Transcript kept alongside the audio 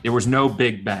There was no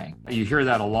big bang. You hear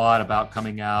that a lot about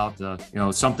coming out,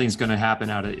 something's going to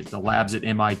happen out of the labs at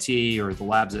MIT or the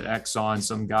labs at Exxon.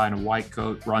 Some guy in a white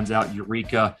coat runs out,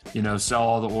 Eureka, sell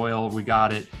all the oil, we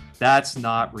got it. That's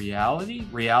not reality.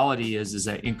 Reality is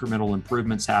that incremental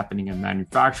improvements happening in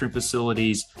manufacturing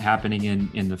facilities,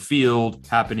 happening in the field,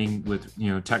 happening with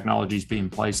technologies being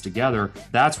placed together.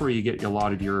 That's where you get a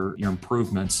lot of your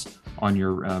improvements on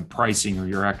your pricing or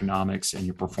your economics and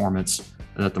your performance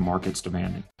that the market's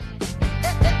demanding.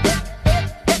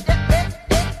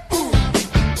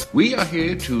 We are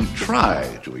here to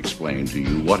try to explain to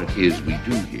you what it is we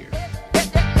do here.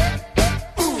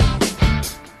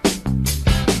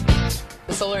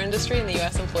 The solar industry in the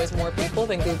U.S. employs more people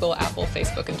than Google, Apple,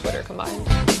 Facebook, and Twitter combined.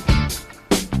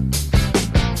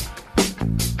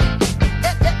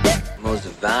 The most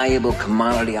valuable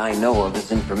commodity I know of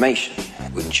is information.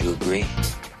 Wouldn't you agree?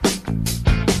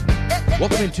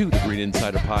 Welcome into the Green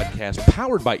Insider Podcast,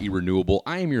 powered by eRenewable.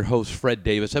 I am your host, Fred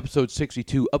Davis, episode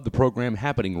 62 of the program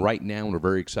happening right now, and we're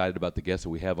very excited about the guest that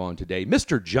we have on today,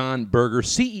 Mr. John Berger,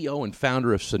 CEO and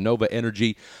founder of Sunnova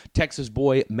Energy, Texas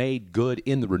boy made good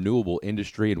in the renewable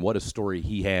industry, and what a story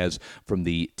he has from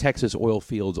the Texas oil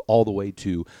fields all the way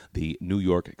to the New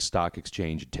York Stock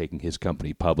Exchange and taking his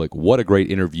company public. What a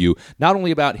great interview, not only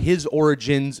about his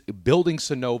origins, building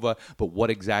Sunnova, but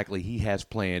what exactly he has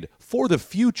planned for the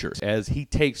future as he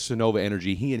takes Sunnova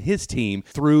Energy, he and his team,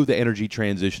 through the energy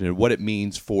transition and what it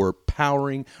means for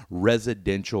powering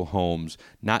residential homes,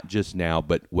 not just now,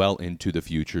 but well into the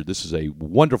future. This is a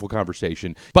wonderful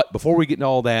conversation. But before we get into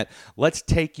all that, let's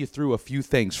take you through a few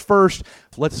things. First,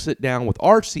 let's sit down with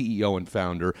our CEO and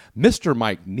founder, Mr.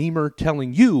 Mike Niemer,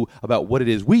 telling you about what it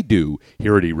is we do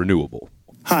here at eRenewable.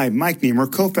 Hi, Mike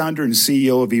Niemer, co-founder and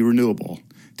CEO of eRenewable.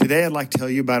 Today, I'd like to tell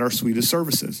you about our suite of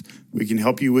services. We can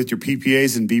help you with your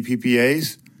PPAs and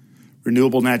VPPAs,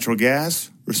 renewable natural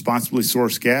gas, responsibly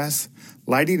sourced gas,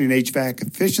 lighting and HVAC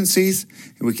efficiencies,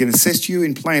 and we can assist you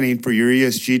in planning for your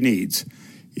ESG needs.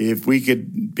 If we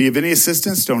could be of any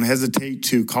assistance, don't hesitate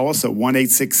to call us at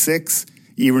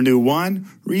 1-866-ERenew1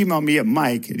 or email me at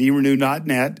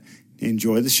mike@erenew.net.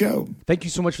 Enjoy the show. Thank you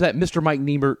so much for that, Mr. Mike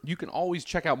Niemer. You can always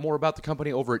check out more about the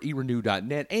company over at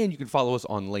erenew.net, and you can follow us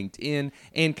on LinkedIn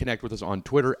and connect with us on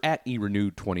Twitter at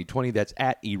erenew2020. That's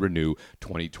at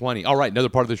erenew2020. All right, another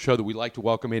part of the show that we like to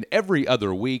welcome in every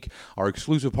other week, our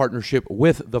exclusive partnership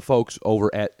with the folks over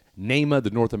at NAMA,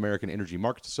 the North American Energy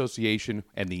Markets Association,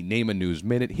 and the NAMA News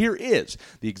Minute. Here is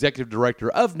the Executive Director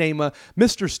of NAMA,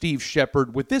 Mr. Steve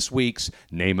Shepard, with this week's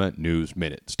NAMA News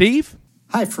Minute. Steve?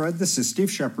 Hi, Fred. This is Steve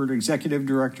Shepard, Executive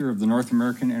Director of the North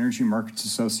American Energy Markets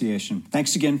Association.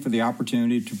 Thanks again for the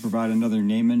opportunity to provide another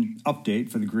NAMA update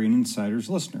for the Green Insiders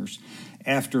listeners.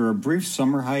 After a brief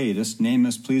summer hiatus, NAMA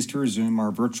is pleased to resume our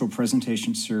virtual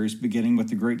presentation series, beginning with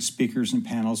the great speakers and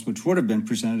panels which would have been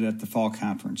presented at the fall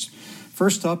conference.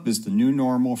 First up is the new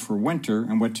normal for winter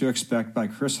and what to expect by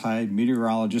Chris Hyde,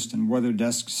 meteorologist and Weather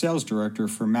Desk Sales Director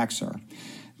for Maxar.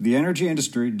 The energy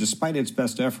industry, despite its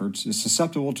best efforts, is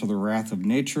susceptible to the wrath of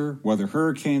nature, whether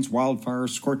hurricanes, wildfires,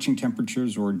 scorching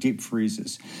temperatures, or deep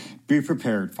freezes. Be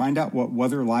prepared. Find out what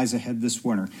weather lies ahead this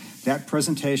winter. That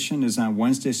presentation is on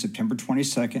Wednesday, September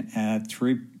 22nd at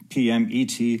 3 p.m.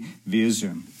 ET via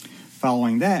Zoom.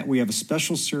 Following that, we have a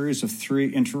special series of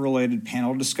 3 interrelated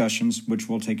panel discussions, which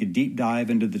will take a deep dive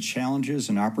into the challenges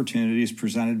and opportunities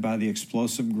presented by the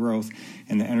explosive growth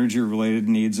in the energy-related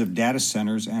needs of data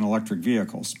centers and electric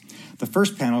vehicles. The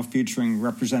first panel, featuring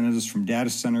representatives from data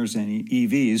centers and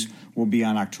EVs, will be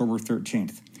on October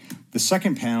 13th. The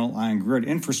second panel on grid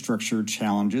infrastructure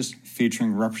challenges,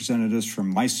 featuring representatives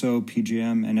from MISO,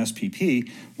 PJM, and SPP,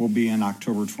 will be on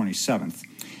October 27th.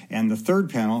 And the third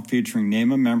panel, featuring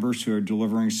NAMA members who are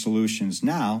delivering solutions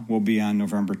now, will be on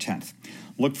November 10th.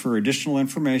 Look for additional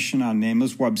information on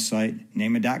NAMA's website,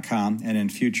 nama.com, and in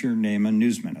future NAMA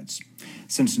News Minutes.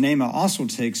 Since NAMA also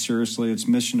takes seriously its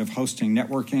mission of hosting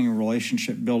networking and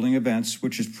relationship-building events,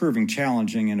 which is proving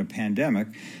challenging in a pandemic,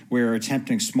 we are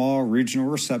attempting small regional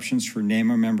receptions for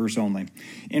NAMA members only.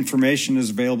 Information is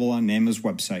available on NAMA's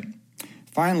website.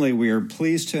 Finally, we are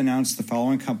pleased to announce the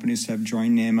following companies have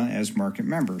joined NAMA as market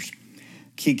members.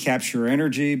 Key Capture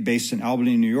Energy, based in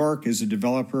Albany, New York, is a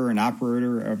developer and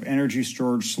operator of energy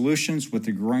storage solutions with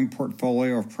a growing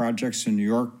portfolio of projects in New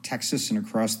York, Texas, and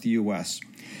across the U.S.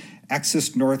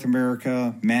 Axis North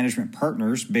America Management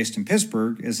Partners, based in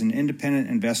Pittsburgh, is an independent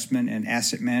investment and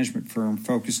asset management firm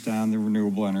focused on the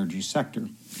renewable energy sector.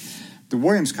 The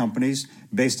Williams Companies,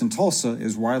 based in Tulsa,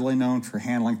 is widely known for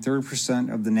handling 30%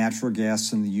 of the natural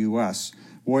gas in the U.S.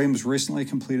 Williams recently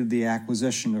completed the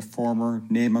acquisition of former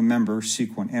NEMA member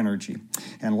Sequent Energy.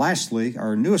 And lastly,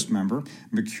 our newest member,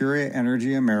 Mercuria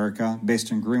Energy America,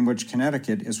 based in Greenwich,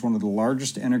 Connecticut, is one of the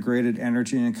largest integrated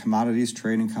energy and commodities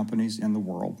trading companies in the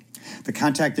world. The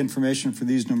contact information for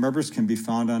these new members can be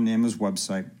found on NEMA's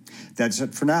website. That's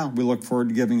it for now. We look forward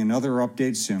to giving another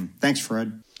update soon. Thanks,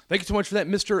 Fred. Thank you so much for that,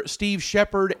 Mr. Steve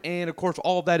Shepard. And, of course,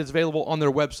 all of that is available on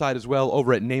their website as well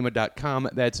over at NEMA.com.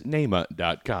 That's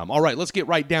NEMA.com. All right, let's get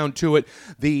right down to it.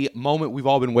 The moment we've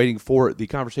all been waiting for, the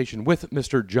conversation with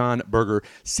Mr. John Berger,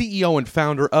 CEO and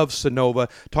founder of Sunnova,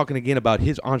 talking again about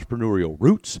his entrepreneurial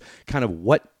roots, kind of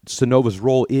what Sunnova's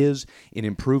role is in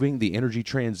improving the energy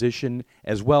transition,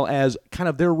 as well as kind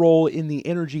of their role in the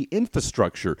energy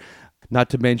infrastructure. Not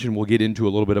to mention, we'll get into a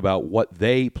little bit about what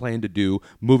they plan to do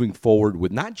moving forward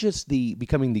with not just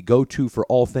becoming the go-to for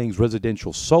all things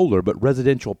residential solar, but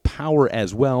residential power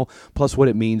as well, plus what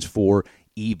it means for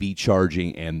EV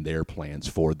charging and their plans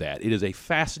for that. It is a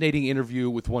fascinating interview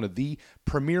with one of the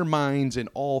premier minds in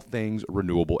all things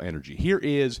renewable energy. Here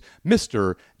is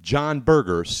Mr. John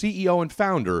Berger, CEO and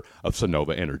founder of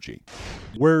Sunnova Energy.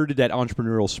 Where did that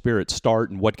entrepreneurial spirit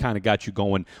start, and what kind of got you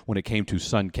going when it came to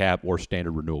SunCap or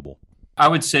Standard Renewable? I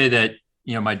would say that,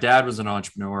 my dad was an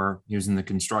entrepreneur. He was in the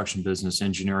construction business,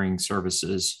 engineering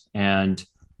services. And,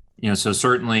 so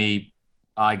certainly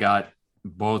I got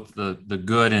both the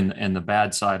good and the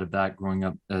bad side of that growing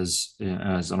up as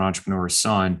an entrepreneur's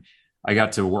son. I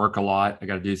got to work a lot. I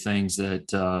got to do things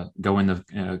that go in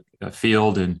the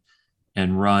field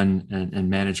and run and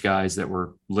manage guys that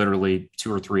were literally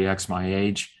 2 or 3x my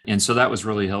age. And so that was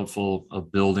really helpful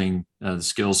of building the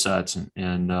skill sets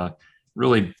and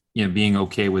really, being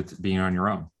okay with being on your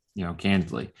own,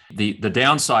 candidly. The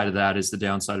downside of that is the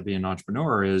downside of being an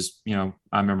entrepreneur is, I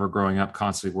remember growing up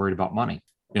constantly worried about money.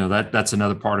 That's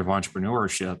another part of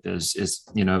entrepreneurship is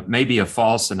maybe a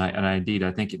false, and I indeed,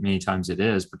 I think many times it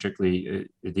is, particularly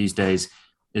these days,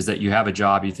 is that you have a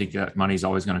job, you think that money's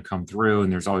always going to come through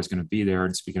and there's always going to be there.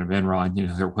 And speaking of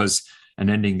Enron, there was an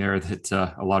ending there that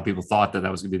a lot of people thought that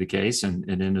was going to be the case, and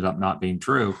it ended up not being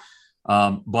true.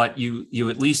 But you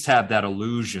at least have that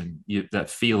illusion, that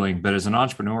feeling. But as an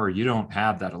entrepreneur, you don't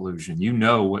have that illusion. You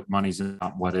know what money's in,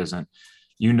 what isn't.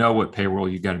 You know what payroll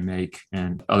you got to make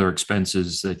and other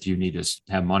expenses that you need to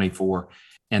have money for.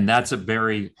 And that's a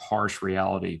very harsh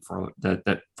reality for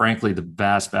that frankly, the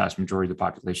vast majority of the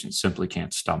population simply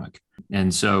can't stomach.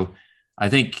 And so I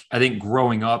think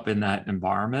growing up in that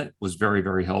environment was very,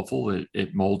 very helpful.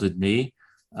 It molded me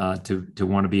to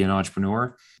want to be an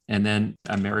entrepreneur. And then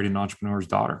I married an entrepreneur's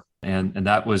daughter, and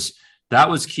that was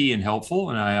key and helpful.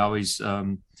 And I always,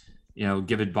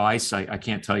 give advice. I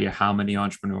can't tell you how many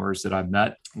entrepreneurs that I've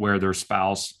met where their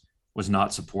spouse was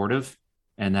not supportive,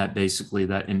 and that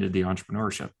ended the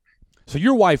entrepreneurship. So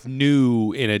your wife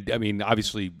knew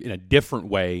obviously in a different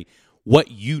way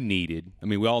what you needed. I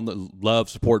mean, we all love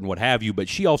support and what have you, but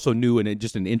she also knew, and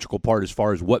just an integral part as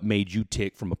far as what made you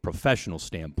tick from a professional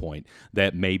standpoint,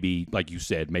 that maybe, like you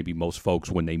said, maybe most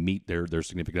folks when they meet their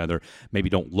significant other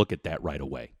maybe don't look at that right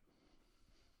away.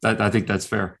 I think that's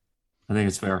fair. I think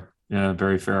it's fair. Yeah,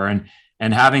 very fair.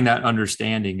 And having that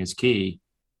understanding is key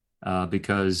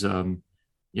because,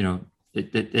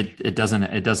 it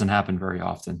doesn't happen very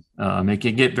often. It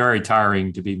can get very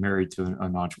tiring to be married to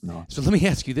an entrepreneur. So let me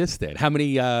ask you this then: how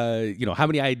many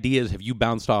ideas have you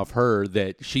bounced off her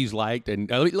that she's liked?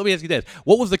 And let me ask you this: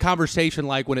 what was the conversation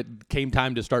like when it came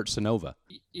time to start Sunnova?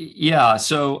 Yeah,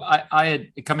 so I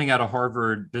had, coming out of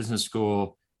Harvard Business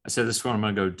School, I said, this is what I'm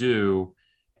going to go do,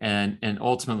 and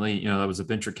ultimately, that was a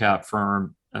venture cap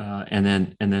firm, and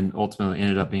then ultimately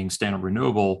ended up being Standard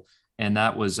Renewable. And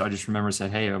that was, I just remember said,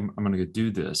 hey, I'm going to go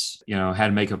do this. Had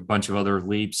to make a bunch of other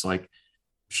leaps. Like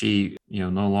she,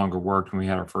 no longer worked when we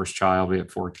had our first child. We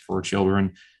had four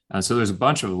children. So there's a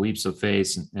bunch of leaps of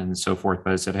faith and so forth.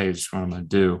 But I said, hey, this is what I'm going to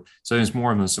do. So it's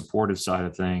more on the supportive side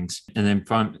of things. And then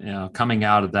from coming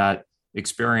out of that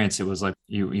experience, it was like,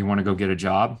 you want to go get a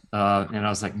job? And I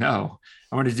was like, no,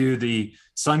 I want to do the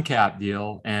SunCap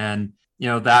deal. And,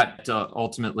 that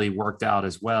ultimately worked out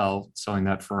as well, selling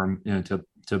that firm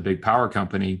to a big power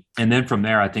company. And then from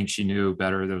there, I think she knew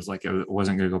better. There was like, it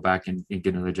wasn't going to go back and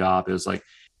get another job. It was like,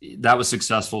 that was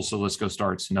successful. So let's go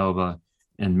start Sunnova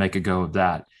and make a go of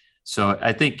that. So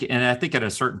I think at a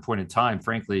certain point in time,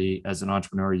 frankly, as an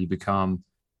entrepreneur, you become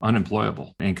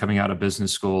unemployable. And coming out of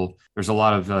business school, there's a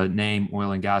lot of name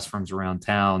oil and gas firms around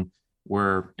town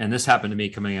where, and this happened to me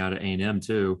coming out of A&M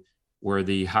too, where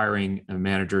the hiring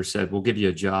manager said, we'll give you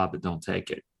a job, but don't take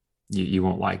it. You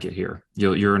won't like it here.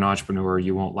 You're an entrepreneur.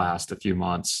 You won't last a few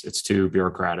months. It's too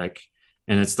bureaucratic.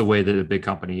 And it's the way that a big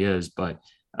company is. But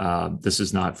this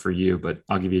is not for you, but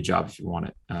I'll give you a job if you want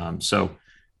it. So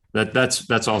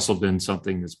that's also been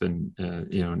something that's been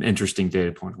an interesting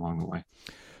data point along the way.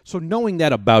 So knowing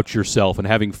that about yourself and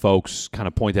having folks kind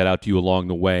of point that out to you along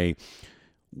the way,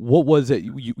 what was it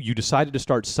you decided to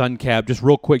start SunCap? Just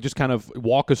real quick, just kind of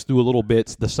walk us through a little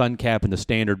bit the SunCap and the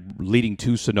Standard leading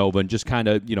to Sunnova, and just kind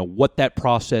of what that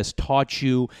process taught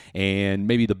you, and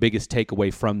maybe the biggest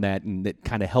takeaway from that, and that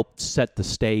kind of helped set the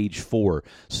stage for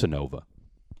Sunnova.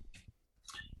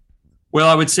 Well,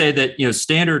 I would say that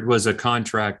Standard was a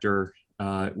contractor,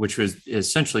 which was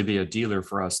essentially be a dealer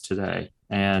for us today.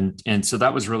 And so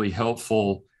that was really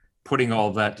helpful, putting all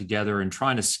of that together and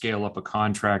trying to scale up a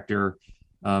contractor.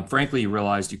 Frankly, you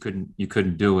realized you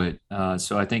couldn't do it.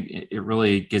 So I think it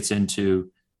really gets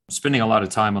into spending a lot of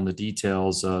time on the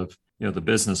details of the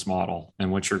business model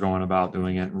and what you're going about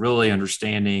doing it. Really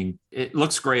understanding it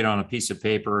looks great on a piece of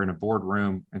paper in a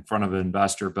boardroom in front of an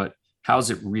investor, but how's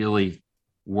it really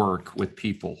work with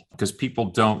people? Because people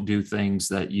don't do things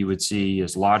that you would see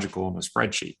as logical in a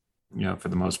spreadsheet, for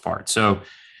the most part. So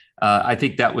I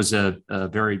think that was a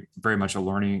very, very much a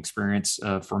learning experience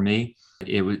for me.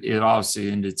 It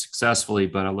obviously ended successfully,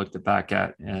 but I looked back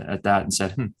at that and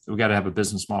said, we got to have a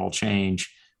business model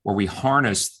change where we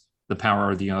harness the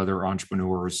power of the other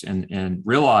entrepreneurs and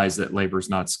realize that labor is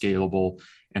not scalable.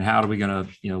 And how are we going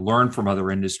to learn from other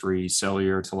industries,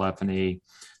 cellular, telephony,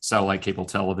 satellite cable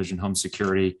television, home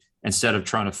security, instead of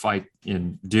trying to fight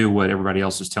and do what everybody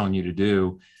else is telling you to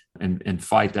do and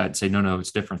fight that and say, no,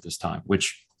 it's different this time.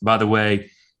 Which, by the way,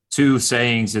 two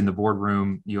sayings in the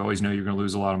boardroom, you always know you're going to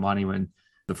lose a lot of money when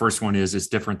the first one is it's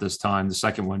different this time. The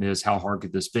second one is how hard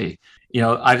could this be?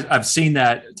 I've seen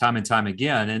that time and time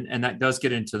again. And that does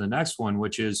get into the next one,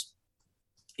 which is,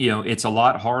 it's a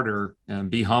lot harder and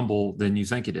be humble than you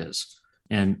think it is.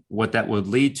 And what that would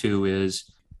lead to is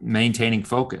maintaining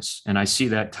focus. And I see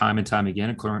that time and time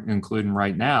again, including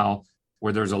right now,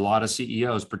 where there's a lot of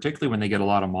CEOs, particularly when they get a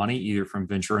lot of money, either from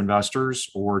venture investors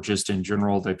or just in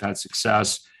general, they've had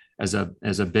success as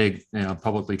a big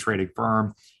publicly traded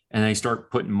firm. And they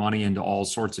start putting money into all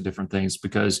sorts of different things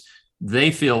because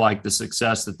they feel like the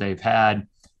success that they've had,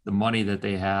 the money that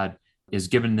they had, is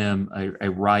giving them a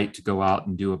right to go out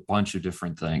and do a bunch of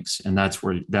different things. And that's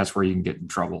where you can get in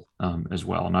trouble as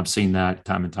well. And I've seen that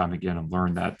time and time again. I've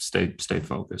learned that stay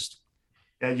focused.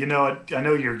 Yeah, I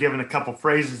know you're given a couple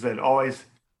phrases that always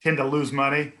tend to lose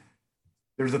money.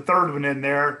 There's a third one in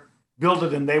there: build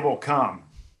it and they will come.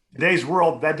 Today's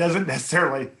world, that doesn't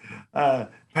necessarily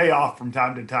pay off from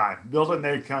time to time. Build it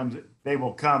and they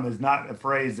will come is not a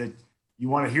phrase that you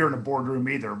want to hear in a boardroom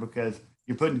either, because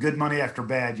you're putting good money after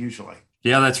bad usually.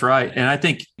 Yeah, that's right. And I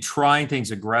think trying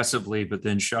things aggressively, but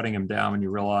then shutting them down when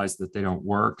you realize that they don't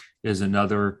work is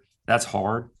that's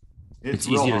hard. It's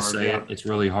easy to say it. It's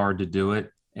really hard to do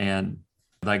it. And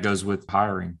that goes with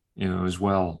hiring, as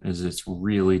well, is it's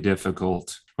really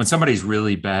difficult. When somebody's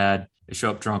really bad, they show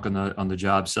up drunk on the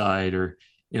job site, or,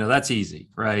 that's easy,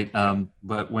 right?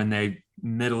 But when they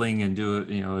middling and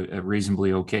do a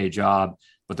reasonably okay job,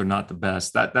 but they're not the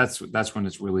best, that's when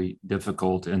it's really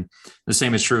difficult. And the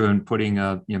same is true in putting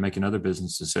making other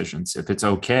business decisions. If it's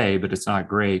okay, but it's not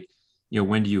great,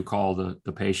 when do you call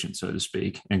the patient, so to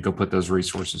speak, and go put those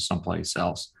resources someplace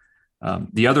else?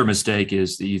 The other mistake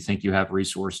is that you think you have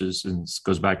resources, and this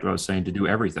goes back to what I was saying, to do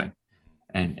everything,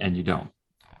 and you don't.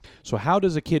 So how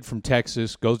does a kid from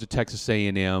Texas, goes to Texas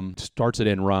A&M, starts at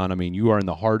Enron? I mean, you are in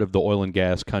the heart of the oil and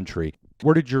gas country.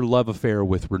 Where did your love affair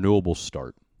with renewables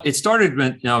start? It started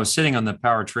when I was sitting on the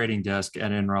power trading desk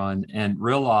at Enron and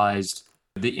realized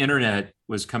the internet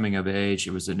was coming of age.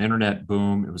 It was an internet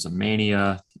boom. It was a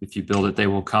mania. If you build it, they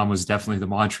will come was definitely the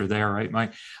mantra there, right,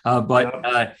 Mike?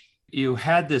 You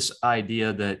had this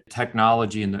idea that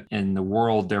technology in the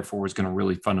world, therefore, was going to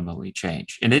really fundamentally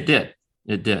change. And it did.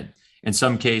 It did. In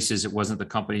some cases, it wasn't the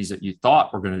companies that you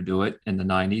thought were going to do it in the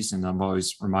 90s. And I'm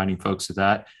always reminding folks of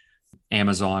that.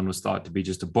 Amazon was thought to be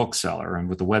just a bookseller, and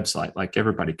with a website, like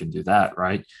everybody can do that,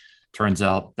 right? Turns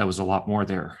out that was a lot more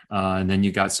there. And then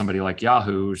you got somebody like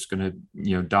Yahoo who's going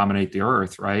to, dominate the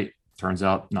earth, right? Turns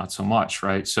out not so much,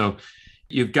 right? So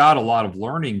you've got a lot of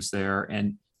learnings there.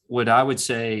 And what I would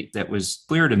say that was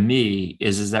clear to me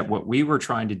is that what we were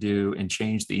trying to do and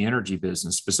change the energy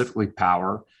business, specifically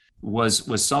power,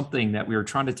 was something that we were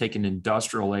trying to take an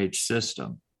industrial age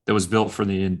system that was built for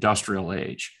the industrial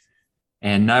age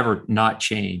and never not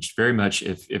changed very much,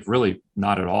 if really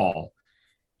not at all,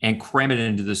 and cram it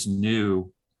into this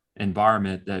new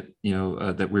environment that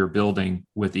that we were building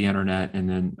with the internet, and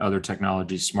then other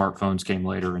technologies, smartphones came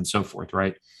later and so forth,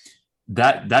 right?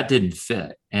 That didn't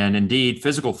fit. And indeed,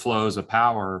 physical flows of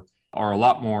power are a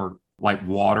lot more like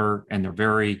water, and they're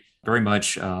very, very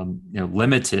much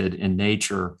limited in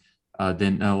nature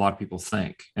than a lot of people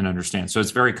think and understand. So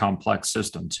it's a very complex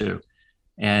system too.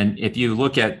 And if you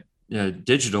look at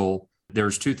digital,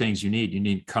 there's two things you need. You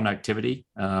need connectivity,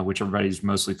 which everybody's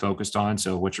mostly focused on.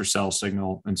 So what's your cell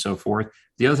signal and so forth.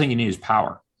 The other thing you need is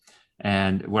power.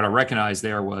 And what I recognized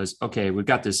there was, okay, we've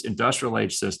got this industrial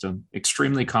age system,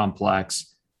 extremely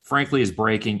complex, frankly is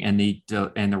breaking, and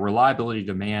the reliability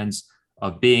demands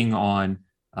of being on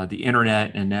the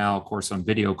internet and now, of course, on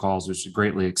video calls, which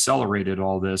greatly accelerated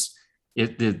all this.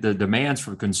 The demands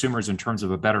for consumers in terms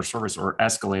of a better service are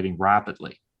escalating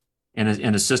rapidly in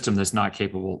a system that's not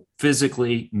capable,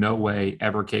 physically, no way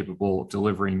ever capable of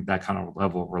delivering that kind of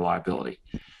level of reliability.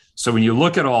 So when you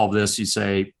look at all this, you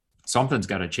say, something's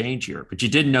got to change here, but you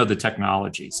didn't know the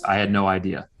technologies. I had no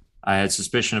idea. I had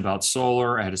suspicion about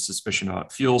solar. I had a suspicion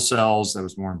about fuel cells that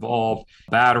was more involved,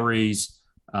 batteries,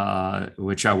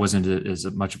 which I wasn't as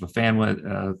much of a fan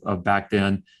of back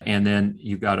then. And then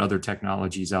you've got other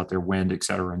technologies out there, wind, et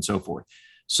cetera, and so forth.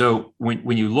 So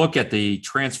when you look at the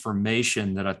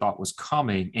transformation that I thought was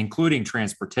coming, including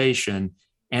transportation,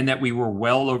 and that we were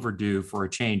well overdue for a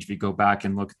change, if you go back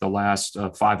and look at the last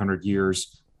 500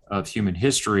 years of human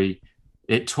history,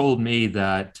 it told me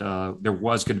that there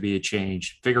was going to be a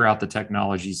change, figure out the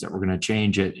technologies that were going to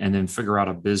change it, and then figure out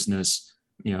a business,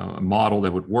 a model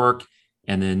that would work,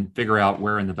 and then figure out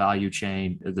where in the value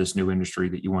chain of this new industry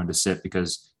that you wanted to sit,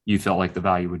 because you felt like the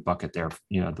value would bucket there,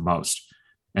 the most.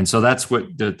 And so that's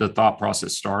what the thought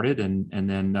process started. And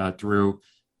then through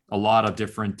a lot of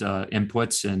different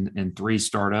inputs and 3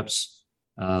 startups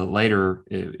later,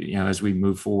 as we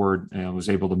move forward, I was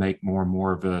able to make more and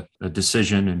more of a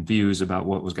decision and views about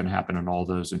what was going to happen in all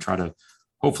those, and try to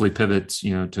hopefully pivot,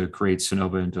 to create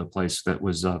Sunnova into a place that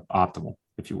was optimal,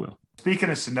 if you will. Speaking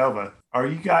of Sunnova, are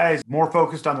you guys more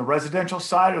focused on the residential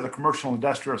side or the commercial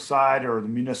industrial side or the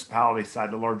municipality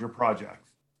side, the larger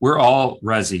projects? We're all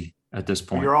resi at this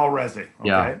point. You're all resi.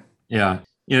 Okay. Yeah.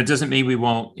 It doesn't mean we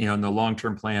won't, in the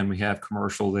long-term plan, we have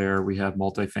commercial there, we have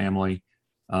multifamily,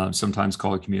 sometimes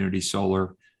called community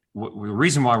solar. The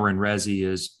reason why we're in resi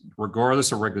is,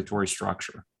 regardless of regulatory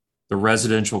structure, the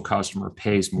residential customer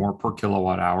pays more per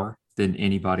kilowatt hour than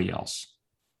anybody else,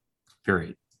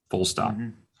 period, full stop. Mm-hmm.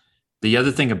 The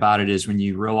other thing about it is, when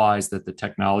you realize that the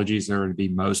technologies that are going to be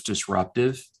most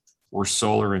disruptive were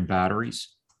solar and batteries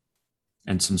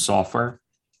and some software,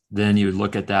 then you would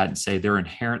look at that and say they're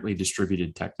inherently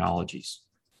distributed technologies.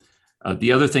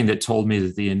 The other thing that told me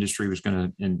that the industry was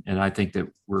going to, and I think that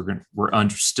we're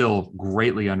still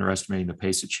greatly underestimating the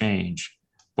pace of change,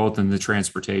 both in the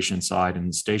transportation side and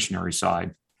the stationary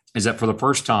side, is that for the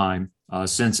first time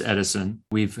since Edison,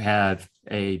 we've had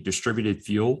a distributed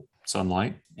fuel,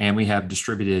 sunlight, and we have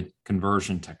distributed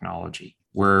conversion technology,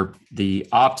 where the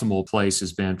optimal place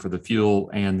has been for the fuel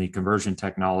and the conversion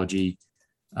technology.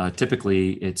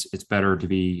 Typically, it's better to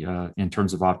be, in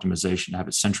terms of optimization, to have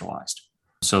it centralized.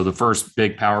 So the first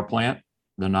big power plant,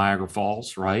 the Niagara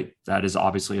Falls, right? That is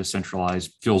obviously a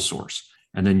centralized fuel source,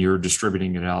 and then you're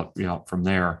distributing it out, from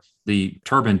there. The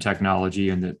turbine technology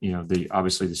and the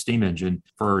obviously the steam engine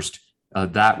first,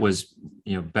 that was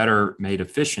better made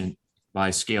efficient by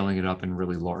scaling it up in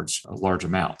really large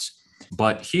amounts.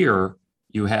 But here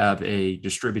you have a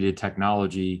distributed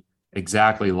technology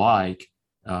exactly like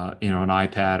an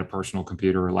iPad, a personal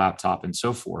computer, a laptop, and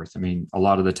so forth. I mean, a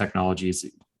lot of the technology is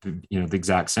the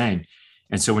exact same.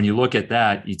 And so when you look at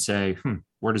that, you'd say,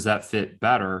 where does that fit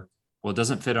better? Well, it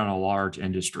doesn't fit on a large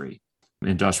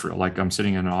industrial, like I'm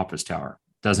sitting in an office tower.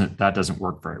 That doesn't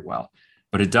work very well.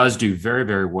 But it does do very,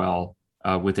 very well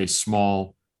with a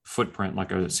small footprint,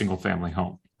 like a single family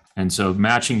home. And so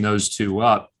matching those two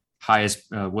up, highest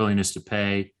willingness to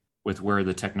pay with where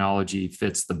the technology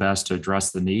fits the best to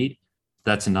address the need,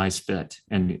 that's a nice fit.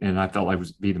 And I felt like it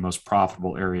would be the most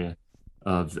profitable area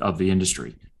of the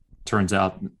industry. Turns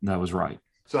out that was right.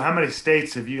 So how many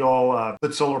states have you all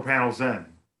put solar panels in?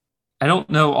 I don't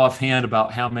know offhand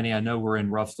about how many. I know we're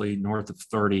in roughly north of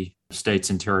 30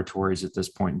 states and territories at this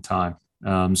point in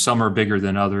time. Some are bigger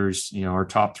than others. Our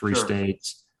top 3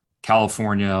 states.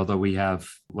 California, although we have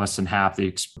less than half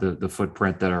the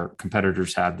footprint that our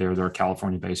competitors have there, they're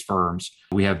California-based firms.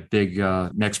 We have big,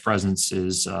 next presence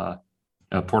is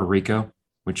Puerto Rico,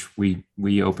 which we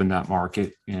opened that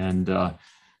market and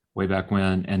way back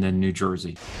when, and then New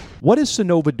Jersey. What is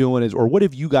Sunnova doing, or what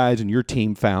have you guys and your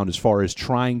team found as far as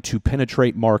trying to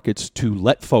penetrate markets to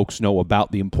let folks know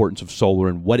about the importance of solar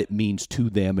and what it means to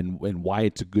them and why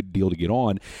it's a good deal to get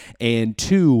on? And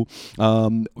two,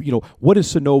 what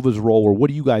is Sunnova's role, or what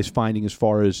are you guys finding as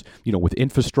far as, with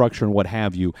infrastructure and what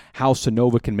have you, how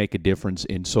Sunnova can make a difference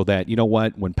in, so that,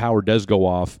 when power does go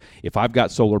off, if I've got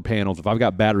solar panels, if I've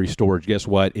got battery storage, guess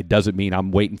what? It doesn't mean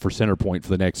I'm waiting for center point for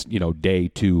the next, day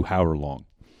to however long.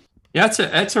 Yeah,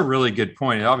 that's a really good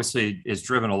point. It obviously has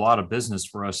driven a lot of business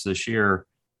for us this year,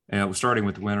 starting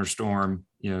with Winter Storm,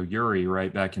 Uri,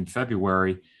 right back in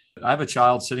February. I have a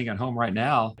child sitting at home right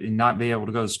now and not be able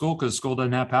to go to school because school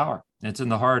doesn't have power. It's in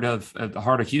the heart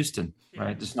of Houston,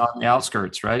 right? It's not in the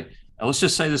outskirts, right? And let's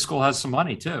just say the school has some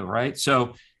money too, right?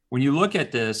 So when you look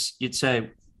at this, you'd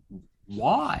say,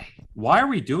 why? Why are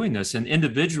we doing this? And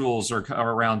individuals are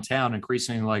around town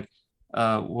increasingly like,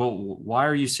 well, why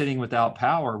are you sitting without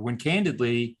power when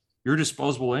candidly your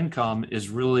disposable income is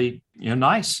really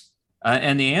nice?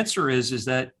 And the answer is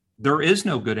that there is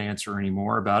no good answer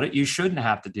anymore about it. You shouldn't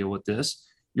have to deal with this.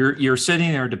 You're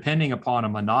sitting there depending upon a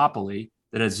monopoly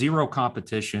that has zero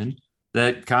competition,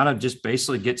 that kind of just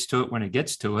basically gets to it when it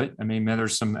gets to it. I mean,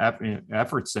 there's some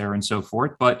efforts there and so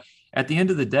forth, but at the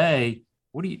end of the day,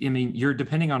 you're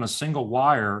depending on a single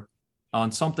wire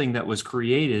on something that was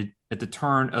created at the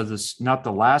turn of this, not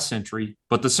the last century,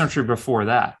 but the century before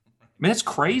that. I mean, it's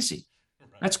crazy.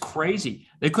 That's crazy.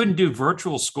 They couldn't do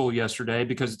virtual school yesterday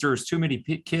because there's too many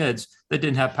kids that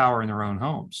didn't have power in their own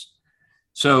homes.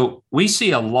 So we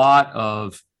see a lot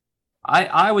of,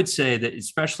 I would say that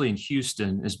especially in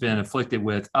Houston has been afflicted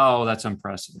with, oh, that's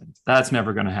unprecedented. That's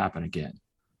never going to happen again.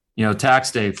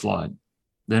 Tax day flood.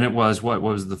 Then it was, what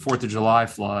was the 4th of July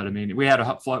flood? I mean, we've had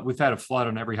a flood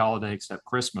on every holiday except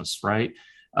Christmas, right?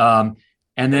 And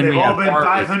then they've all been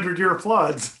 500-year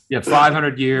floods. Yeah,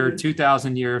 500-year,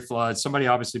 2,000-year floods. Somebody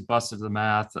obviously busted the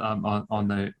math on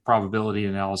the probability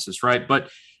analysis, right? But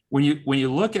when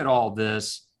you look at all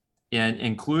this, and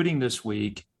including this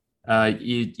week,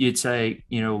 you'd say,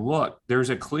 look, there's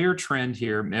a clear trend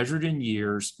here, measured in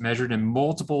years, measured in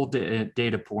multiple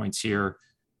data points here.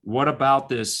 What about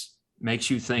this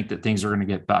makes you think that things are going to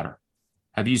get better?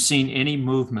 Have you seen any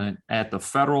movement at the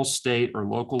federal, state, or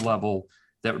local level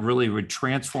that really would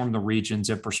transform the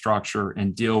region's infrastructure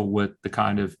and deal with the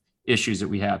kind of issues that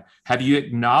we have? Have you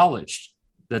acknowledged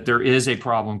that there is a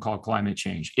problem called climate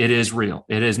change? It is real.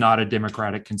 It is not a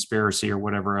Democratic conspiracy or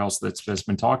whatever else that's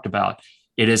been talked about.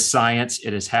 It is science.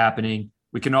 It is happening.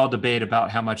 We can all debate about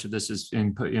how much of this is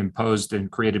imposed and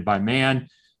created by man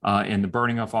and the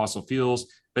burning of fossil fuels.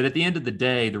 But at the end of the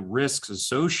day, the risks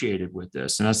associated with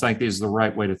this, and I think this is the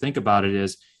right way to think about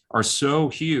it, are so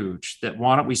huge that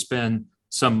why don't we spend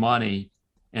some money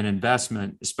and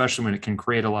investment, especially when it can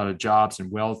create a lot of jobs and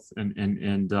wealth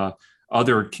and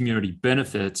other community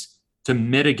benefits, to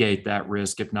mitigate that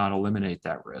risk, if not eliminate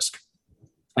that risk.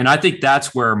 And I think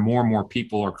that's where more and more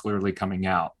people are clearly coming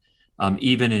out,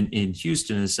 even in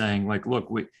Houston, is saying, like,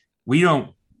 look,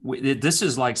 this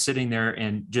is like sitting there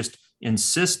and just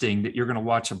insisting that you're going to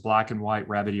watch a black and white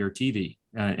rabbit ear TV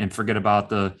and forget about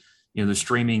the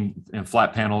streaming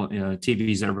flat panel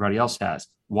TVs that everybody else has.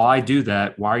 Why do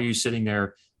that? Why are you sitting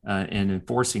there and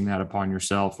enforcing that upon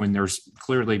yourself when there's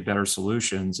clearly better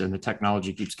solutions and the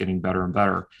technology keeps getting better and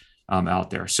better out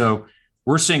there? So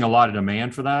we're seeing a lot of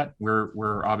demand for that.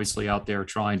 We're obviously out there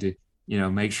trying to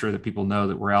make sure that people know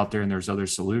that we're out there and there's other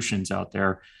solutions out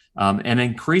there. And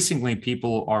increasingly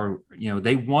people are,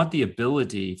 they want the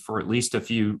ability for at least a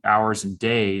few hours and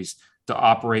days to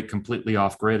operate completely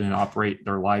off grid and operate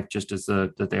their life just as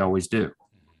that they always do.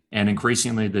 And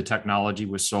increasingly the technology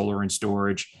with solar and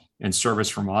storage and service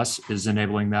from us is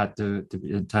enabling that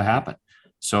to happen.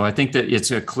 So I think that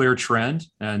it's a clear trend,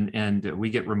 and we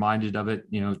get reminded of it,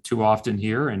 too often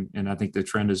here. And I think the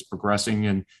trend is progressing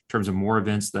in terms of more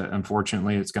events that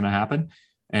unfortunately it's going to happen.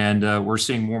 And we're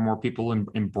seeing more and more people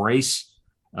embrace,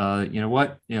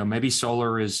 maybe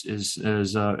solar is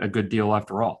a good deal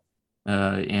after all.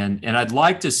 And I'd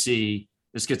like to see,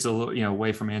 this gets a little,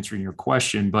 away from answering your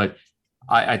question, but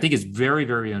I think it's very,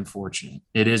 very unfortunate.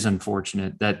 It is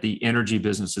unfortunate that the energy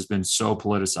business has been so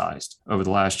politicized over the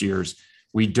last years.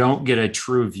 We don't get a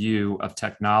true view of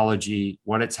technology,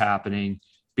 what it's happening,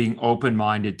 being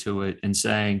open-minded to it and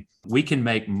saying, we can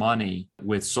make money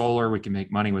with solar, we can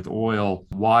make money with oil.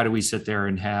 Why do we sit there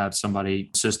and have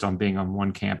somebody insist on being on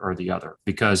one camp or the other?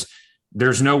 Because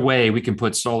there's no way we can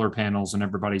put solar panels in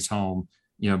everybody's home,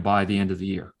 by the end of the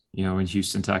year, in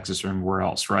Houston, Texas, or anywhere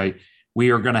else, right?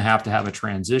 We are going to have a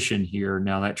transition here.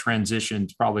 Now, that transition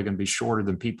is probably going to be shorter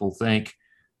than people think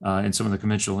in some of the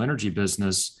conventional energy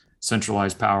business.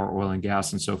 centralized power, oil and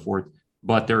gas, and so forth.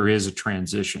 But there is a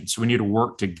transition. So we need to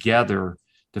work together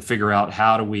to figure out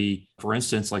how do we, for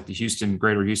instance, like the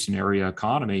greater Houston area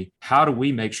economy, how do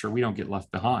we make sure we don't get left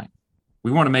behind?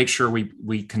 We want to make sure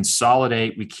we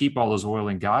consolidate, we keep all those oil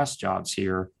and gas jobs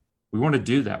here. We want to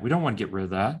do that. We don't want to get rid of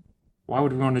that. Why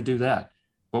would we want to do that?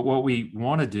 But what we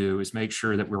want to do is make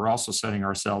sure that we're also setting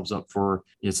ourselves up for,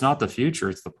 it's not the future,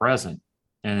 it's the present.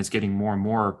 And it's getting more and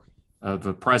more of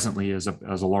a presently as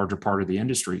a larger part of the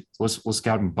industry. So let's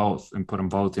get them both and put them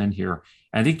both in here.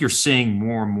 And I think you're seeing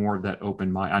more and more of that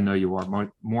open mind. I know you are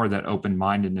more of that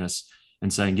open-mindedness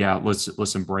and saying, yeah,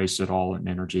 let's embrace it all in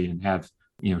energy and have,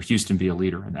 Houston be a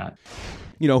leader in that.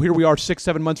 Here we are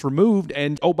 6-7 months removed,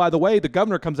 and oh, by the way, the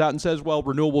governor comes out and says, well,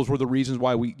 renewables were the reasons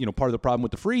why we, part of the problem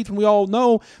with the freeze, and we all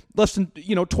know less than,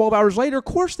 12 hours later, of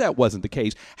course that wasn't the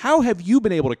case. How have you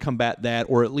been able to combat that,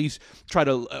 or at least try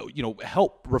to,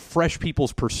 help refresh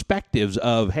people's perspectives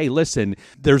of, hey, listen,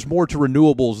 there's more to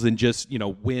renewables than just,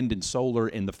 wind and solar,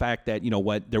 and the fact that,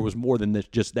 there was more than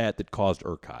just that caused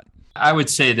ERCOT? I would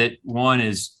say that one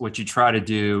is what you try to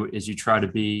do is you try to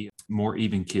be more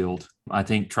even keeled. I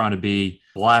think trying to be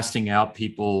blasting out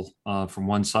people from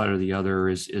one side or the other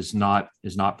is not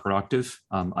productive.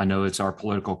 I know it's our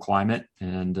political climate,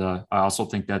 and I also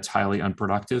think that's highly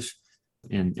unproductive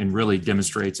and really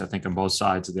demonstrates, I think, on both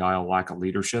sides of the aisle, lack of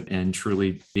leadership and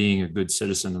truly being a good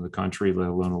citizen of the country, let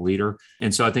alone a leader.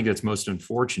 And so I think that's most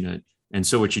unfortunate. And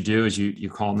so what you do is you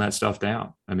calm that stuff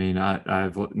down. I mean, I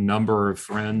have a number of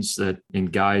friends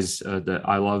and guys that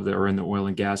I love that are in the oil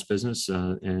and gas business.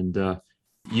 And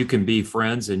you can be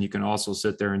friends, and you can also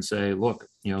sit there and say, look,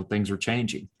 things are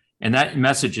changing. And that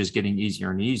message is getting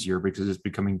easier and easier because it's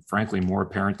becoming, frankly, more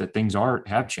apparent that things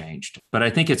have changed. But I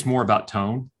think it's more about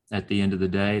tone. At the end of the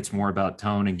day, it's more about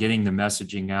tone and getting the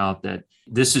messaging out that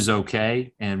this is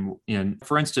okay. And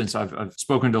for instance, I've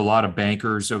spoken to a lot of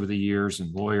bankers over the years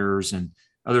and lawyers and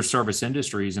other service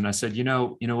industries. And I said, you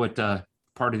know what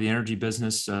part of the energy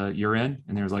business you're in?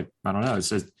 And they're like, I don't know. It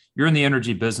says, you're in the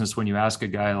energy business when you ask a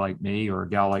guy like me or a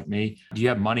gal like me, do you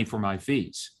have money for my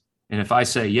fees? And if I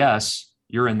say yes,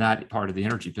 you're in that part of the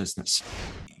energy business.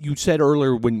 You said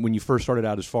earlier when you first started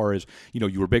out, as far as,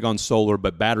 you were big on solar,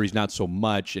 but batteries not so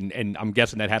much. And I'm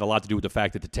guessing that had a lot to do with the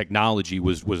fact that the technology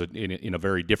was in a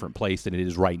very different place than it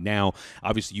is right now.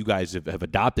 Obviously, you guys have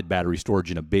adopted battery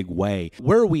storage in a big way.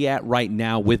 Where are we at right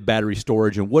now with battery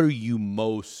storage, and what are you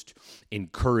most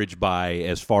encouraged by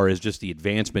as far as just the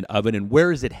advancement of it, and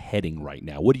where is it heading right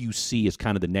now? What do you see as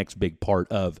kind of the next big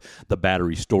part of the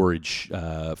battery storage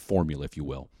formula, if you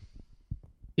will?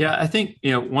 Yeah, I think,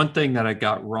 one thing that I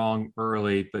got wrong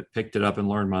early, but picked it up and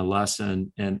learned my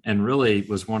lesson, and really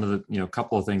was one of the,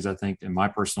 couple of things I think, in my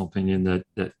personal opinion,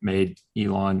 that made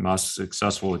Elon Musk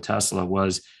successful with Tesla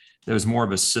was there was more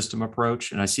of a system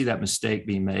approach. And I see that mistake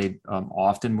being made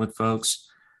often with folks.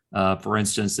 For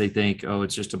instance, they think,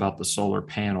 it's just about the solar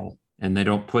panel, and they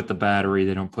don't put the battery,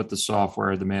 they don't put the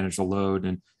software to manage the load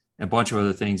and a bunch of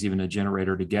other things, even a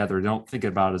generator together. They don't think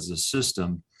about it as a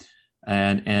system.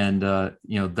 And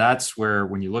that's where,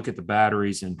 when you look at the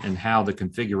batteries and how the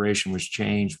configuration was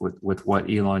changed with what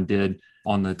Elon did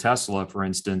on the Tesla, for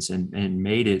instance, and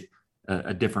made it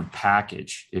a different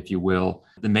package, if you will,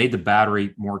 that made the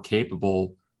battery more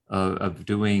capable of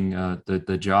doing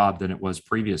the job than it was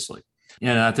previously.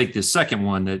 And I think the second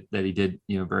one that he did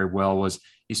very well was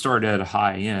he started at a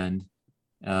high end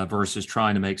versus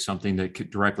trying to make something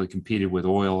that directly competed with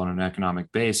oil on an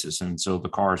economic basis. And so the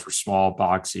cars were small,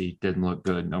 boxy, didn't look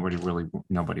good. Nobody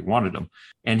wanted them.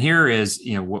 And here is,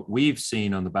 what we've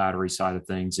seen on the battery side of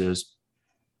things is,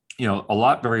 a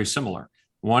lot very similar.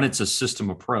 One, it's a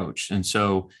system approach. And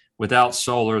so without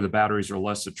solar, the batteries are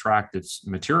less attractive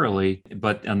materially,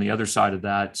 but on the other side of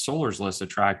that, solar is less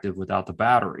attractive without the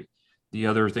battery. The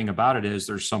other thing about it is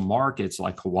there's some markets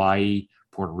like Hawaii,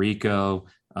 Puerto Rico,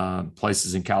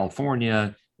 places in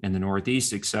California, in the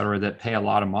Northeast, et cetera, that pay a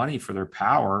lot of money for their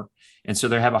power. And so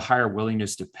they have a higher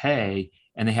willingness to pay,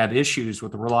 and they have issues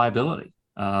with the reliability.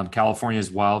 California's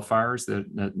wildfires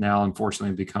that now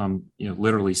unfortunately become,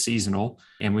 literally seasonal.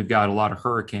 And we've got a lot of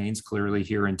hurricanes clearly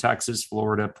here in Texas,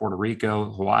 Florida, Puerto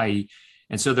Rico, Hawaii.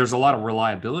 And so there's a lot of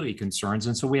reliability concerns.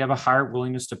 And so we have a higher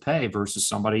willingness to pay versus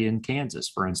somebody in Kansas,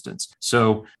 for instance.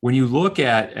 So when you look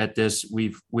at this,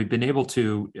 we've been able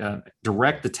to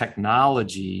direct the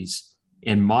technologies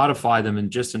and modify them in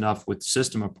just enough with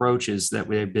system approaches that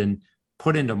they've been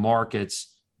put into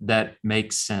markets that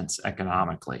make sense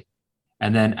economically.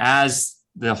 And then as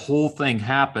the whole thing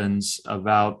happens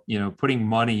about, putting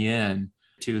money in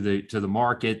to the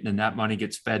market, and that money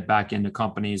gets fed back into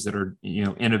companies that are,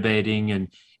 innovating and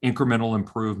incremental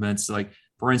improvements, like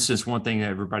For instance, one thing that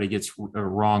everybody gets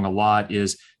wrong a lot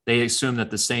is they assume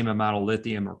that the same amount of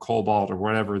lithium or cobalt or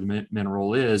whatever the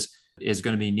mineral is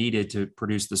going to be needed to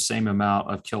produce the same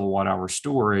amount of kilowatt hour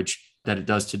storage that it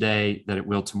does today, that it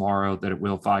will tomorrow, that it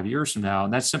will 5 years from now.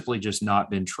 And that's simply just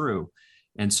not been true.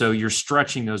 And so you're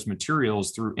stretching those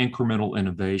materials through incremental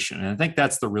innovation. And I think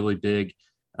that's the really big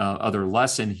other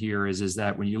lesson here is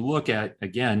that when you look at,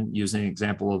 again, using an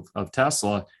example of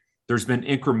Tesla, there's been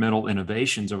incremental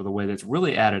innovations over the way that's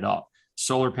really added up.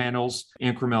 Solar panels,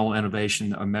 incremental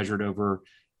innovation measured over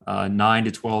 9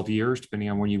 to 12 years, depending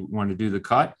on when you want to do the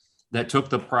cut, that took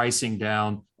the pricing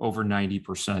down over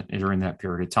 90% during that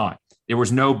period of time. There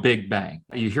was no big bang.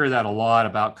 You hear that a lot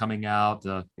about coming out,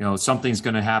 something's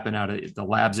going to happen out of the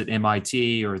labs at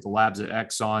MIT or the labs at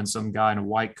Exxon. Some guy in a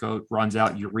white coat runs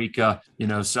out, Eureka,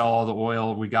 sell all the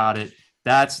oil, we got it.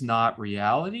 That's not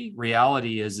reality.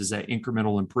 Reality is that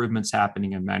incremental improvements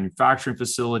happening in manufacturing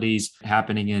facilities,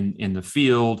 happening in the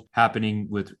field, happening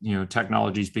with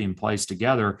technologies being placed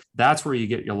together. That's where you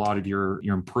get a lot of your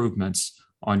improvements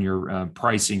on your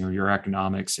pricing or your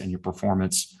economics and your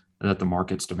performance that the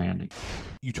market's demanding.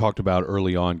 You talked about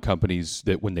early on companies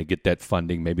that when they get that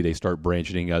funding, maybe they start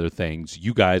branching other things.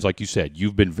 You guys, like you said,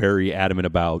 you've been very adamant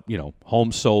about,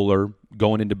 home solar,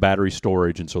 going into battery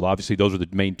storage. And so obviously those are the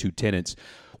main two tenets.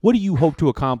 What do you hope to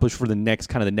accomplish for the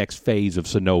next phase of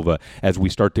Sunnova as we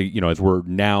start to, as we're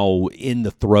now in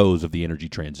the throes of the energy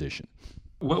transition?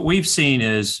 What we've seen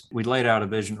is we laid out a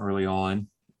vision early on.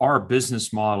 Our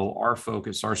business model, our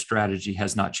focus, our strategy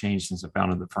has not changed since I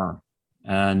founded the firm.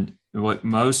 And what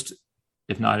most,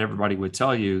 if not everybody, would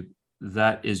tell you,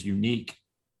 that is unique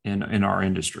in our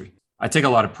industry. I take a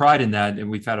lot of pride in that, and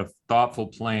we've had a thoughtful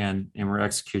plan and we're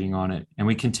executing on it. And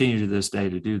we continue to this day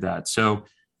to do that. So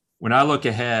when I look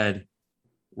ahead,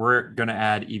 we're going to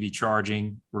add EV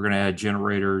charging, we're going to add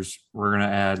generators, we're going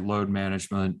to add load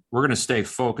management. We're going to stay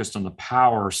focused on the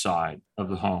power side of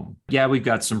the home. Yeah, we've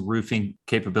got some roofing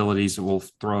capabilities that we'll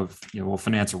we'll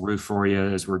finance a roof for you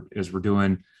as we're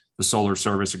doing the solar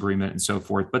service agreement and so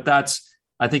forth. But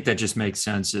I think that just makes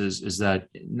sense is that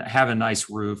have a nice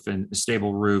roof and a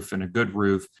stable roof and a good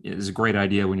roof is a great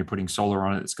idea when you're putting solar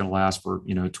on it. It's going to last for,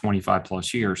 25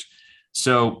 plus years.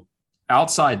 So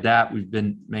outside that, we've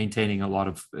been maintaining a lot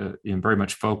of very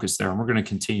much focus there, and we're going to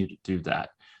continue to do that.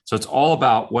 So it's all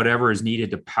about whatever is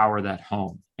needed to power that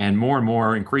home. And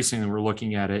more, increasingly, we're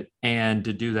looking at it and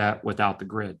to do that without the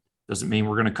grid. Doesn't mean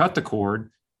we're going to cut the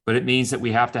cord, but it means that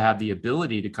we have to have the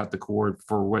ability to cut the cord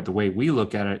for the way we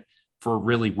look at it for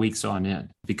really weeks on end,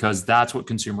 because that's what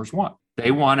consumers want. They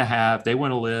want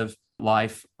to live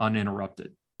life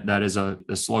uninterrupted. That is a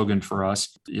slogan for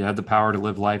us. You have the power to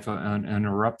live life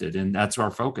uninterrupted, and that's our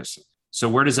focus. So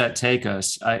where does that take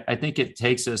us? I think it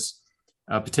takes us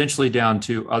potentially down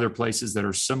to other places that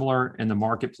are similar in the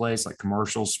marketplace, like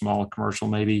commercial, small commercial,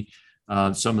 maybe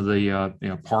some of the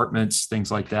apartments, things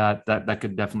like that. That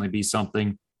could definitely be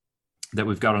something that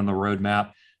we've got on the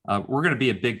roadmap. We're going to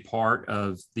be a big part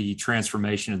of the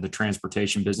transformation of the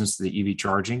transportation business to the EV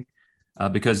charging,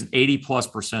 because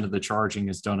 80+% of the charging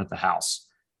is done at the house.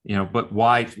 But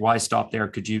why stop there?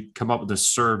 Could you come up with a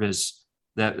service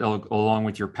that, along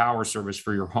with your power service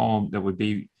for your home, that would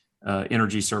be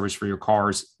energy service for your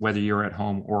cars, whether you're at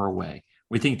home or away?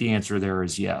 We think the answer there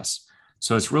is yes.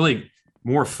 So it's really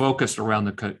more focused around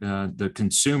the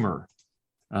consumer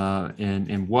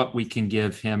and what we can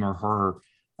give him or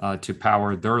her to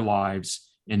power their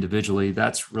lives individually.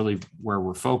 That's really where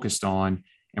we're focused on.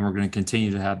 And we're going to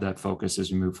continue to have that focus as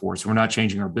we move forward. So we're not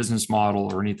changing our business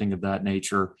model or anything of that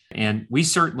nature. And we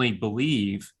certainly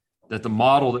believe that the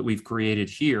model that we've created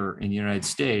here in the United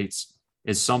States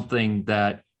is something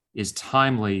that is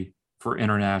timely for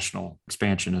international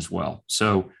expansion as well.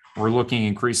 So we're looking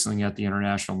increasingly at the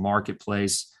international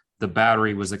marketplace. The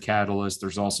battery was a catalyst.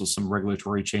 There's also some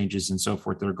regulatory changes and so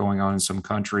forth that are going on in some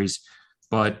countries.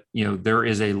 But there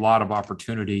is a lot of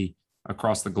opportunity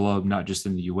across the globe, not just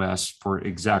in the U.S., for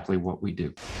exactly what we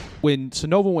do. When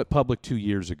Sunnova went public 2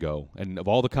 years ago, and of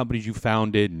all the companies you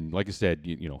founded, and like I said,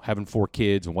 having 4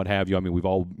 kids and what have you, I mean, we've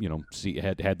all,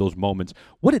 had those moments.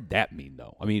 What did that mean,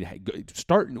 though? I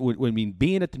mean,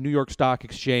 being at the New York Stock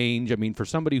Exchange, I mean, for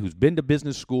somebody who's been to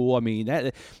business school, I mean,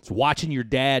 it's watching your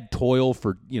dad toil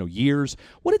for, years.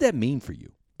 What did that mean for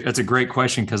you? That's a great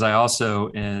question, because I also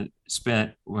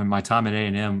spent my time at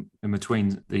A&M in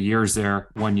between the years there.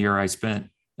 1 year I spent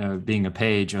being a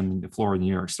page on the floor of the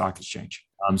New York Stock Exchange.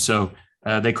 So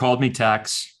they called me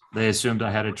Tex. They assumed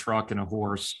I had a truck and a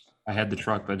horse. I had the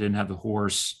truck, but I didn't have the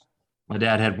horse. My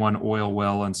dad had one oil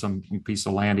well on some piece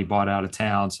of land he bought out of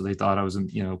town. So they thought I was in,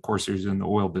 of course he was in the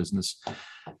oil business,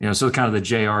 so kind of the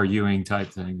J.R. Ewing type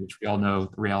thing, which we all know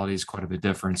the reality is quite a bit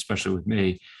different, especially with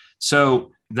me.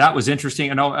 So that was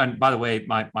interesting. And by the way,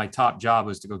 my top job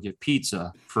was to go get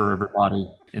pizza for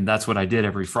everybody. And that's what I did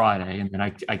every Friday. And then I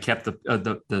kept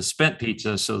the spent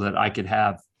pizza so that I could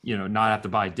have, not have to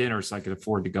buy dinner, so I could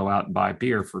afford to go out and buy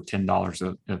beer for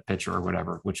 $10 a pitcher or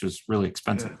whatever, which was really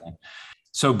expensive. Yeah.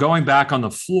 So going back on the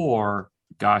floor,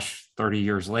 gosh, 30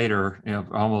 years later,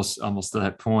 almost to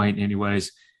that point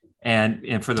anyways.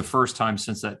 And for the first time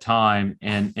since that time,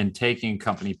 and taking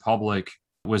company public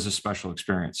was a special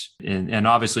experience. And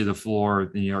obviously the floor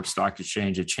of the New York Stock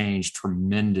Exchange had changed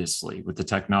tremendously with the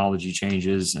technology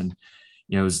changes. And,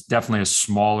 it was definitely a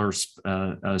smaller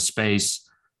space.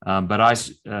 But I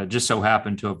just so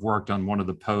happened to have worked on one of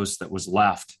the posts that was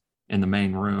left in the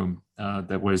main room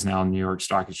that was now New York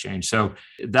Stock Exchange. So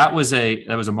that was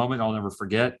a moment I'll never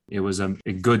forget. It was a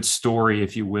good story,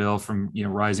 if you will, from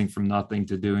rising from nothing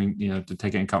to doing to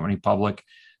taking a company public.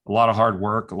 A lot of hard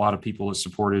work, a lot of people that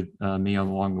supported me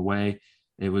along the way.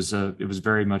 It was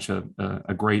very much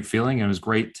a great feeling, and it was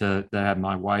great to have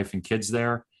my wife and kids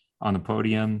there on the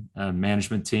podium,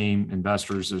 management team,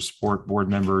 investors, support, board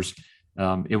members.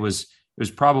 It was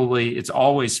probably, it's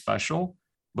always special.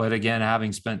 But again,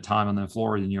 having spent time on the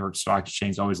floor of the New York Stock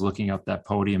Exchange, always looking up that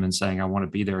podium and saying, I want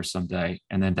to be there someday.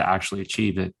 And then to actually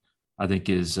achieve it, I think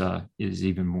is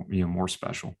even more, more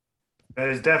special. That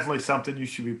is definitely something you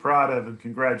should be proud of, and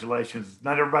congratulations.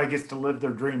 Not everybody gets to live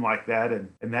their dream like that,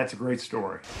 and that's a great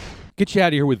story. Get you out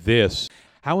of here with this.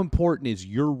 How important is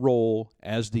your role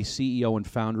as the CEO and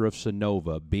founder of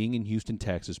Sunnova, being in Houston,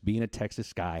 Texas, being a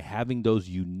Texas guy, having those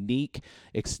unique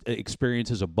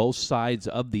experiences of both sides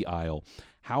of the aisle?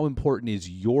 How important is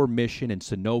your mission and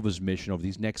Sunnova's mission over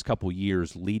these next couple of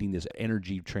years leading this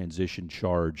energy transition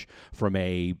charge from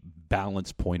a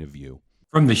balanced point of view?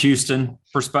 From the Houston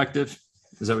perspective,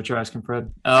 is that what you're asking,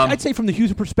 Fred? I'd say from the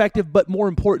Houston perspective, but more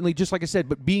importantly, just like I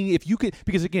said, if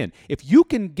you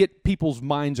can get people's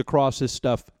minds across this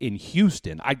stuff in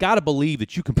Houston, I got to believe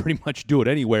that you can pretty much do it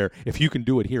anywhere if you can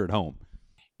do it here at home.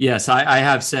 Yes, I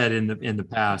have said in the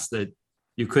past that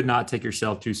you could not take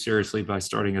yourself too seriously by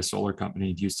starting a solar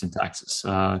company in Houston, Texas.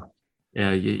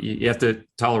 You have to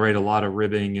tolerate a lot of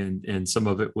ribbing, and some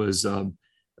of it was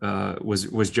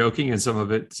joking, and some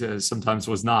of it sometimes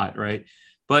was not, right?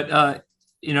 But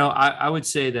I would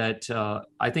say that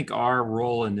I think our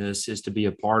role in this is to be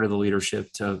a part of the leadership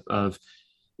of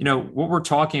what we're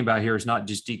talking about here is not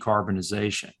just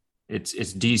decarbonization;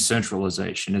 it's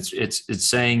decentralization. It's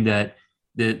saying that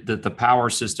the power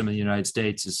system in the United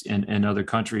States and other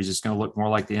countries is going to look more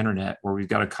like the internet, where we've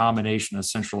got a combination of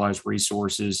centralized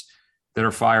resources that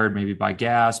are fired maybe by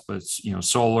gas, but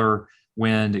solar,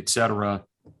 wind, et cetera,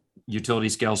 utility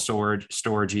scale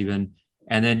storage even.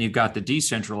 And then you've got the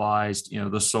decentralized,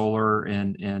 the solar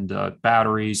and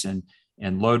batteries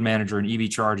and load manager and EV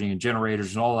charging and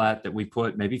generators and all that we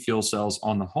put maybe fuel cells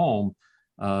on the home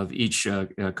of each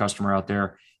customer out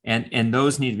there. And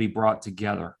those need to be brought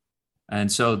together. And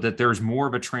so that there's more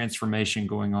of a transformation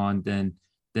going on than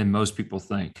most people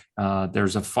think.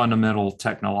 There's a fundamental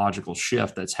technological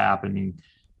shift that's happening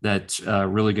that's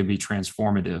really going to be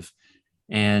transformative.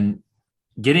 And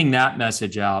getting that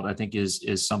message out, I think,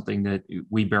 is something that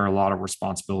we bear a lot of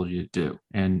responsibility to do.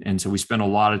 And so we spend a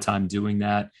lot of time doing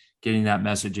that, getting that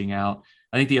messaging out.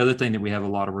 I think the other thing that we have a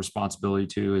lot of responsibility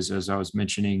to is, as I was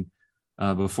mentioning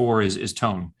before, is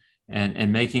tone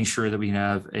and making sure that we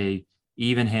have a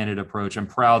even-handed approach. I'm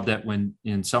proud that when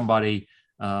somebody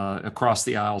across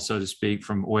the aisle, so to speak,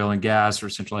 from oil and gas or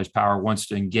centralized power wants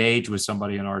to engage with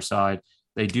somebody on our side,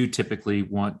 they do typically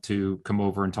want to come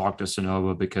over and talk to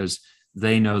Sunnova because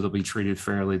they know they'll be treated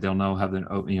fairly. They'll know have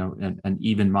an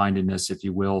even-mindedness, if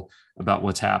you will, about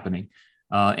what's happening,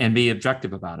 and be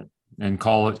objective about it and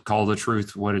call the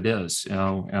truth what it is.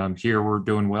 Here we're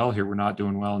doing well, here we're not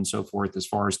doing well, and so forth. As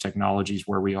far as technologies,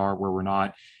 where we are, where we're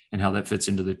not, and how that fits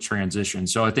into the transition.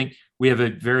 So I think we have a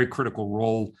very critical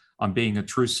role on being a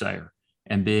truth sayer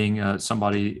and being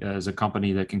somebody as a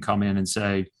company that can come in and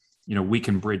say, we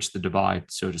can bridge the divide,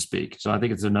 so to speak. So I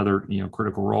think it's another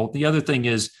critical role. The other thing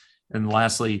is, and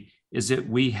lastly, is that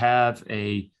we have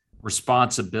a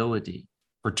responsibility,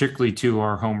 particularly to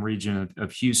our home region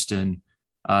of Houston,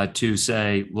 to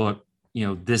say, look,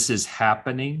 this is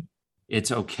happening.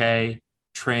 It's okay.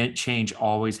 Change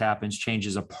always happens. Change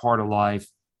is a part of life.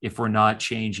 If we're not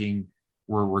changing,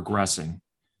 we're regressing.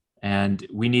 And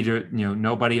we need to,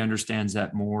 nobody understands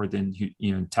that more than,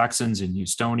 Texans and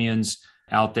Houstonians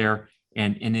out there,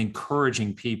 and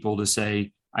encouraging people to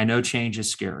say, I know change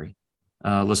is scary.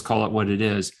 Let's call it what it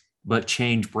is. But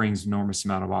change brings enormous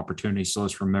amount of opportunity. So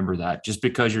let's remember that. Just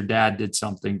because your dad did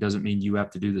something doesn't mean you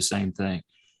have to do the same thing.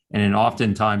 And then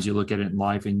oftentimes you look at it in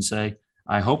life and you say,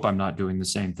 I hope I'm not doing the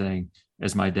same thing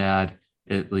as my dad,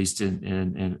 at least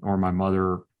or my mother,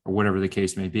 or whatever the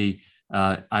case may be.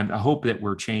 I hope that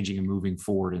we're changing and moving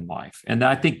forward in life. And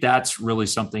I think that's really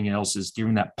something else, is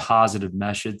giving that positive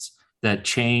message that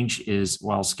change is,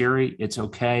 while scary, it's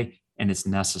okay. And it's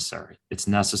necessary. It's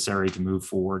necessary to move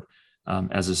forward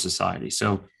as a society.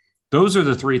 So those are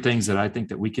the three things that I think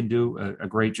that we can do a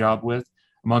great job with,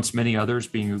 amongst many others,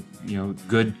 being,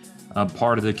 good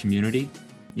part of the community.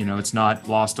 It's not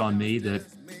lost on me that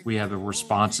we have a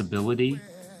responsibility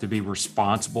to be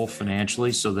responsible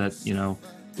financially, so that,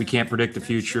 we can't predict the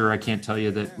future. I can't tell you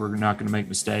that we're not going to make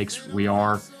mistakes. We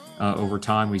are over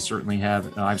time. We certainly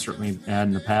have. I've certainly had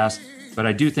in the past. But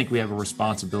I do think we have a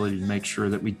responsibility to make sure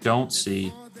that we don't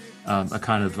see a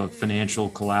kind of financial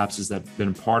collapses that have been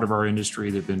a part of our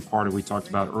industry, that have been part of, we talked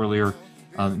about earlier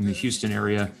in the Houston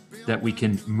area, that we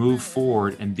can move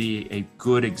forward and be a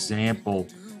good example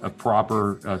of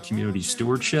proper community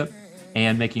stewardship,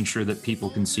 and making sure that people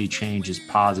can see change as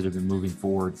positive and moving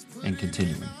forward and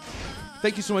continuing.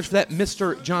 Thank you so much for that,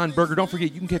 Mr. John Berger. Don't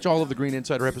forget, you can catch all of the Green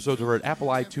Insider episodes over at Apple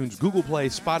iTunes, Google Play,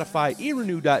 Spotify,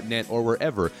 eRenew.net, or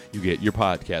wherever you get your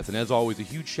podcasts. And as always, a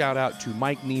huge shout-out to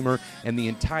Mike Niemer and the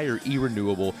entire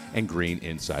eRenewable and Green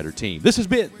Insider team. This has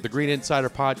been the Green Insider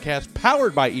Podcast,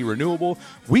 powered by eRenewable.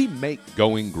 We make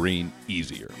going green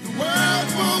easier. The world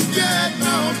won't get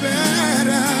no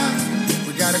better.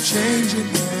 We gotta change it,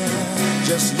 yeah.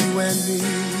 Just you and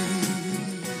me.